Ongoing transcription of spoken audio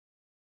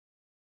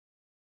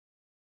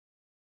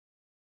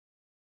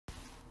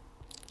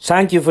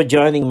Thank you for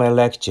joining my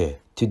lecture.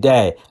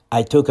 Today,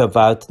 I talk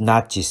about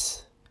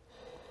Nazis.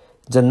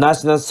 The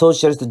National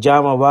Socialist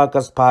German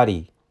Workers'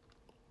 Party.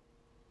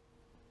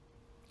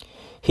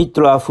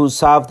 Hitler, who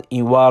served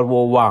in World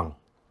War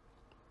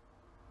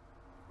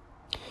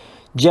I.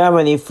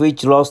 Germany,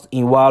 which lost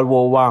in World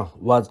War I,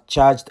 was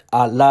charged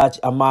a large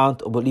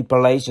amount of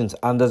reparations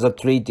under the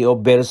Treaty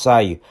of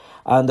Versailles,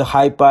 and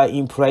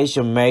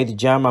hyperinflation made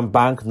German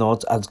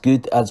banknotes as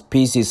good as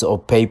pieces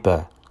of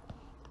paper.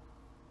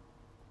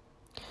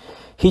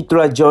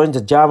 Hitler joined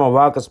the German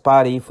Workers'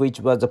 Party,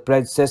 which was the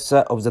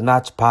predecessor of the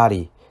Nazi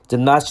Party, the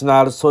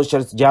National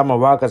Socialist German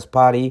Workers'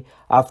 Party,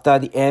 after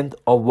the end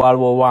of World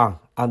War I,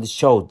 and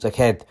showed the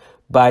head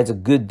by the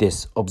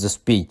goodness of the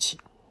speech.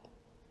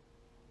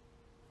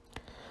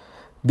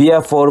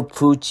 Before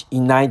Putsch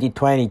in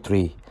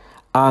 1923,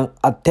 an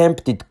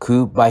attempted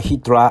coup by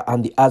Hitler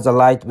and the other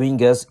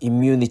right-wingers in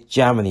Munich,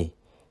 Germany.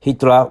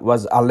 Hitler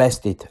was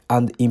arrested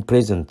and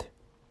imprisoned.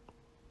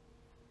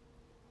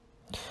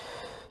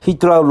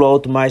 Hitler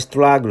wrote My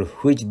Struggle,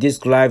 which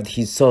described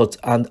his thoughts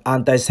and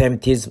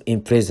anti-Semitism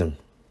in prison.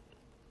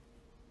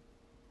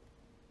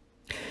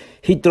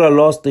 Hitler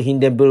lost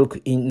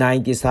Hindenburg in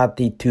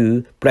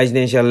 1932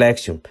 presidential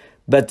election,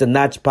 but the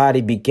Nazi Party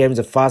became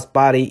the first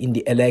party in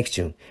the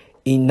election.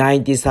 In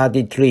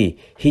 1933,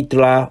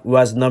 Hitler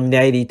was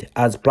nominated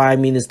as Prime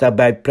Minister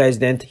by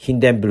President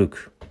Hindenburg.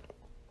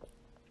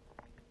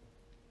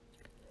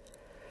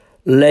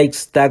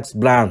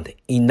 Reichstagsbrand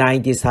in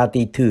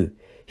 1932,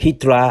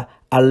 Hitler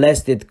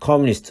arrested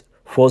communists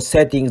for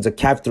setting the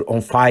Capitol on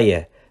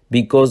fire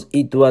because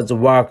it was the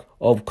work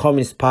of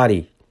Communist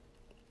Party.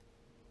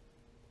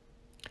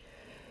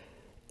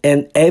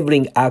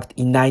 Enabling Act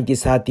in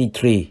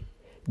 1933.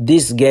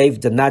 This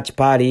gave the Nazi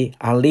Party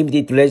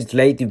unlimited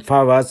legislative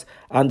powers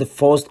and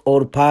forced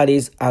all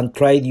parties and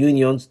trade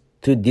unions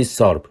to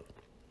dissolve.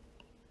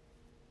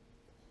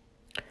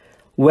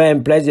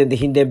 When President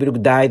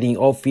Hindenburg died in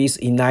office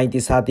in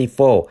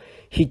 1934,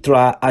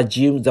 Hitler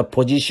assumed the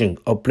position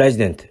of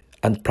President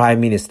and Prime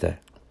Minister.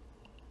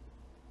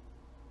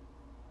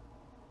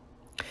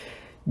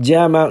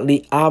 German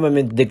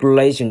rearmament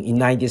declaration in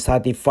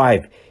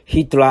 1935,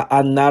 Hitler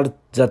annulled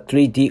the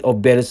Treaty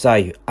of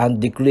Versailles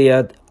and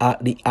declared a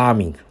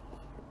rearming.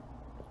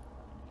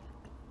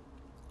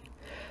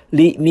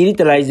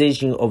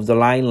 Remilitarization of the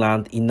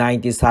Rhineland in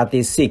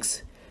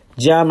 1936,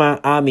 German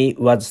army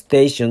was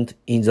stationed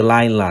in the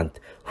Rhineland,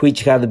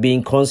 which had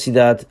been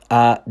considered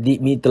a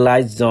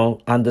demilitarized zone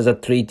under the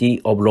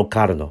Treaty of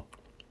Locarno.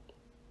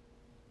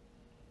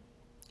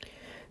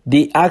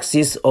 The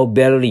axis of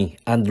Berlin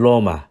and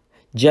Roma,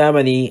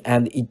 Germany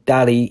and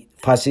Italy,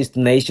 fascist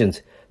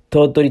nations,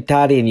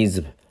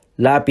 totalitarianism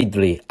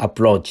rapidly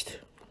approached.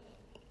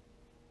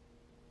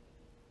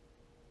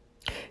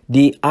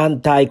 The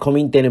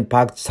Anti-Comintern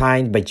Pact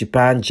signed by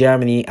Japan,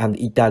 Germany, and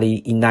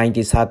Italy in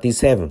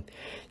 1937.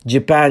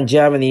 Japan,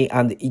 Germany,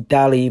 and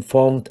Italy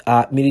formed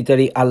a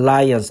military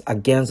alliance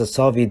against the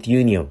Soviet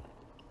Union.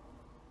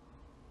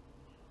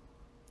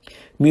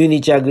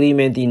 Munich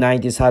Agreement in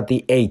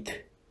 1938.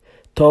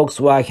 Talks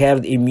were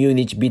held in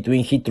Munich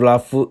between Hitler,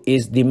 who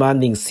is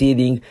demanding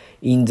ceding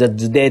in the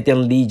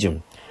Sudeten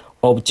region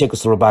of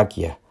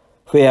Czechoslovakia,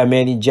 where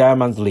many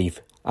Germans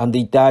live, and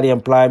the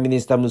Italian Prime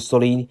Minister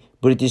Mussolini,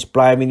 British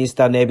Prime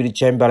Minister Neville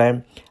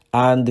Chamberlain,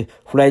 and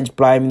French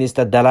Prime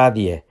Minister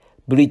Daladier.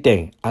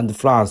 Britain and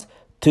France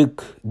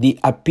took the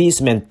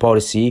appeasement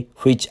policy,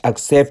 which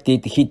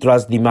accepted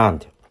Hitler's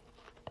demand.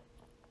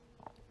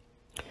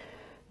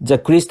 The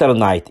Crystal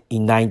Night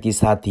in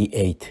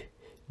 1938.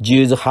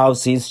 Jews'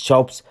 houses,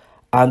 shops,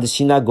 and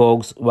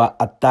synagogues were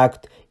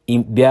attacked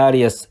in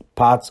various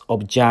parts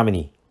of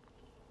Germany.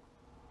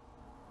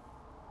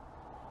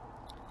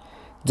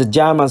 The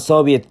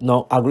German-Soviet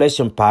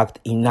Non-Aggression Pact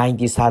in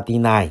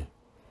 1939.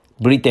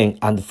 Britain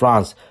and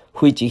France,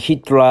 which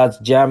Hitler's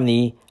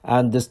Germany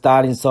and the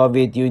Stalin's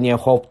Soviet Union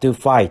hoped to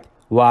fight,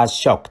 were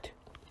shocked.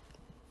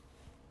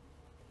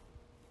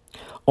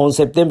 On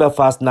September 1,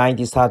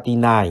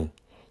 1939,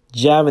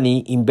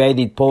 Germany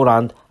invaded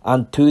Poland,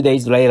 and 2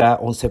 days later,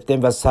 on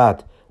September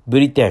 3rd,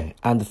 Britain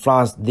and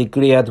France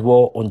declared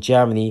war on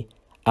Germany,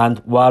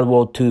 and World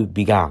War II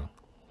began.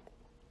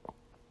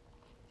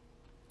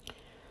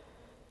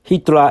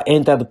 Hitler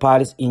entered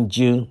Paris in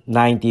June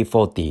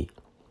 1940.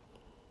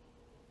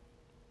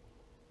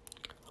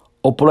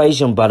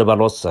 Operation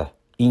Barbarossa.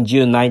 In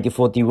June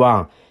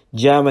 1941,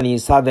 Germany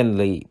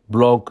suddenly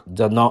broke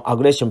the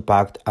Non-Aggression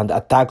Pact and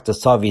attacked the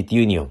Soviet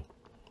Union.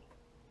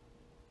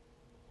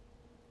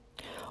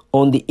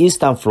 On the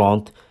Eastern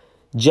Front,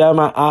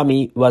 German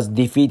army was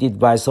defeated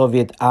by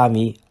Soviet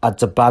army at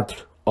the Battle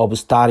of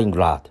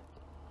Stalingrad.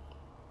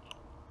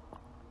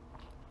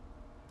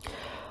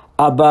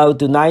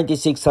 About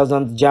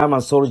 96,000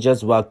 German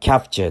soldiers were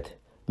captured,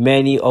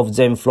 many of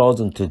them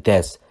frozen to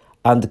death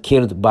and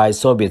killed by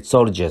Soviet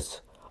soldiers.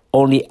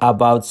 Only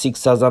about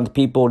 6,000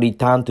 people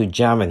returned to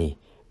Germany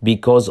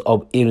because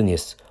of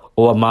illness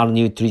or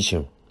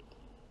malnutrition.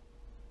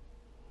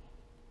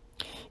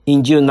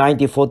 In June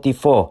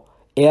 1944,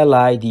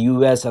 Allied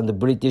US and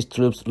British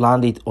troops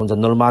landed on the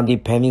Normandy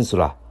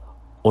Peninsula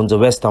on the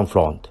Western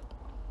Front.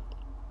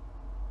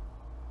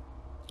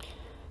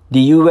 The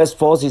US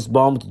forces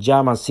bombed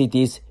German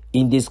cities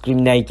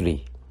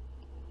indiscriminately.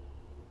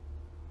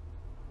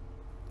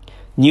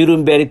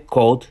 Nuremberg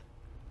Code.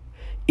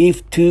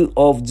 If two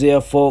of their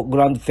four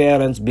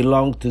grandparents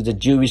belonged to the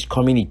Jewish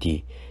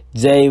community,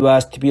 they were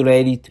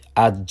stipulated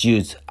as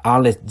Jews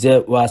unless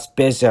there were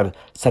special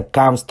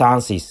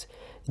circumstances.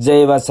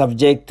 They were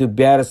subject to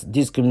various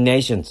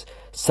discriminations,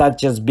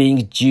 such as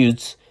being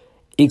Jews,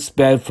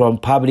 expelled from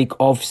public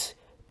office,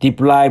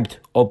 deprived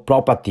of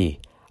property,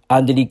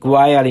 and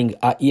requiring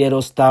a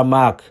yellow star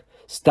mark,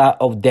 Star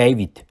of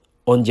David,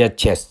 on their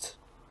chests.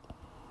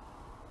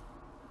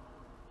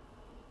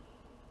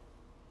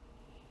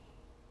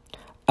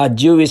 A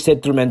Jewish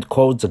settlement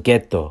called the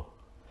ghetto.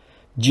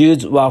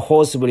 Jews were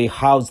forcibly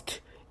housed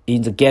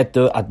in the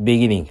ghetto at the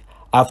beginning.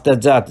 After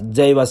that,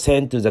 they were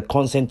sent to the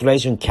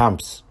concentration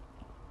camps.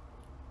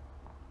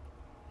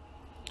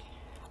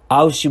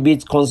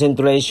 Auschwitz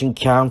concentration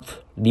camp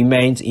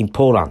remains in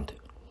Poland.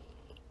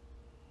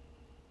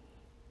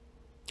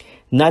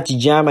 Nazi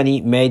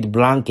Germany made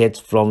blankets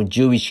from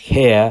Jewish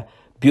hair,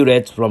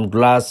 bullets from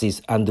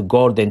glasses and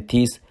golden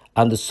teeth,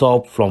 and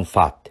soap from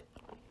fat.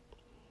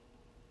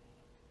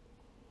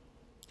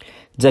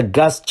 The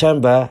gas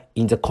chamber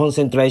in the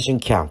concentration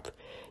camp.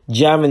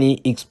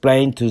 Germany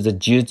explained to the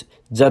Jews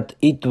that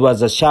it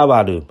was a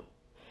shower room.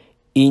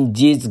 In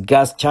these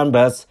gas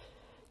chambers,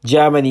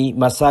 Germany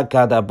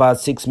massacred about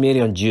 6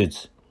 million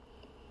Jews.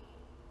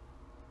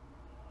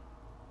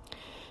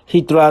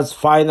 Hitler's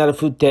final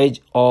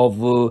footage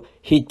of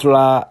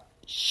Hitler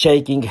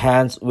shaking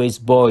hands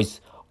with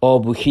boys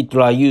of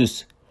Hitler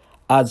Youth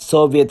as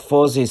Soviet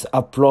forces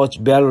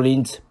approached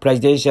Berlin's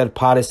presidential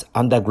palace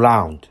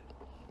underground.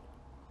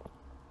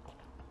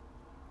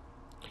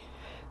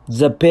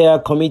 The pair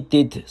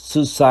committed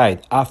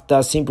suicide after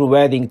a simple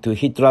wedding to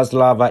Hitler's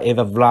lover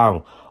Eva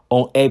Braun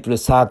on April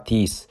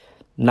 30,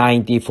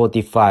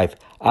 1945,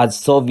 as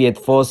Soviet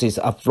forces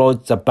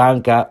approached the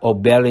bunker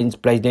of Berlin's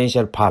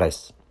presidential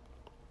palace.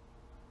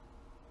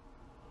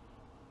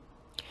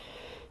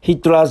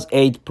 Hitler's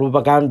aide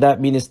propaganda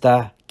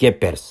minister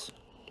Goebbels.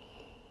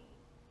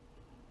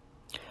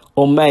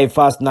 On May 1,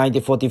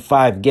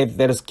 1945,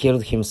 Goebbels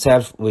killed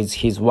himself with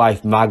his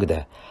wife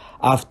Magda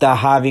after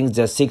having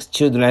the 6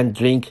 children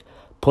drink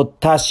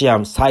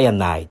potassium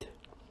cyanide.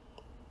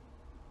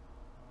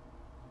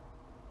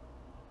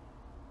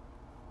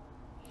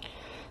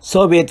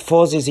 Soviet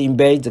forces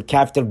invaded the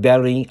capital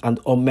Berlin, and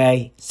on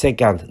May 2,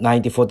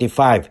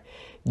 1945,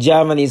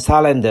 Germany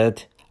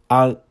surrendered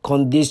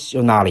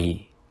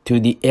unconditionally to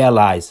the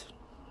Allies.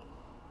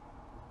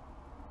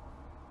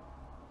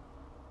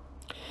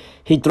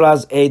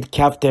 Hitler's aide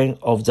captain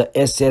of the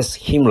SS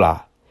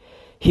Himmler.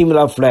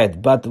 Himmler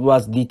fled but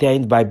was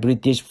detained by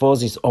British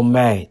forces on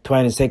May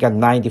 22,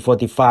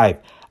 1945,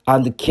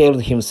 and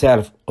killed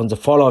himself on the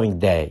following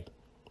day.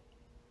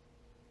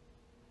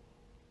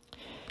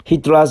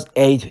 Hitler's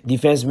aide,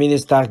 Defense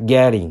Minister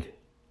Goering.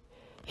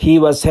 He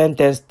was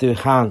sentenced to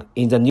hang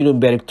in the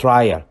Nuremberg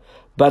trial,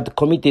 but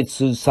committed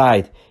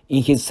suicide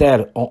in his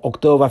cell on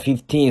October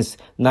 15,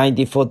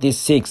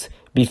 1946,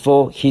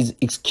 before his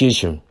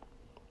execution.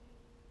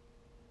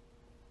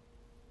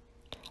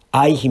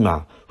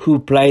 Eichmann, who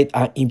played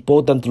an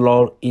important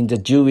role in the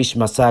Jewish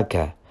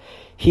massacre.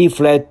 He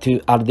fled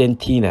to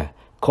Argentina,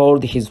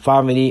 called his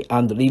family,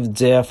 and lived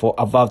there for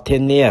about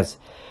 10 years.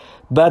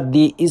 But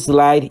the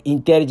Israeli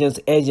intelligence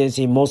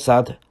agency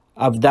Mossad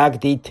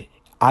abducted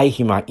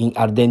Eichmann in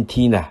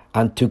Argentina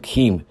and took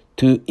him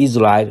to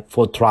Israel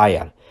for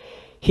trial.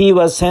 He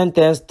was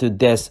sentenced to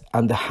death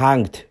and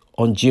hanged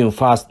on June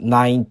 1,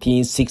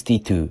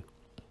 1962.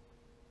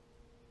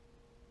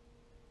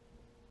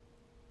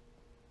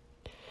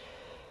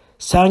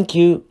 Thank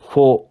you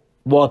for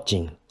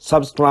watching.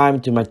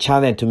 Subscribe to my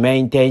channel to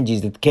maintain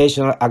these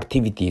educational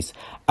activities.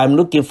 I'm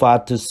looking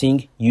forward to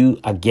seeing you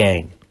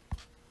again.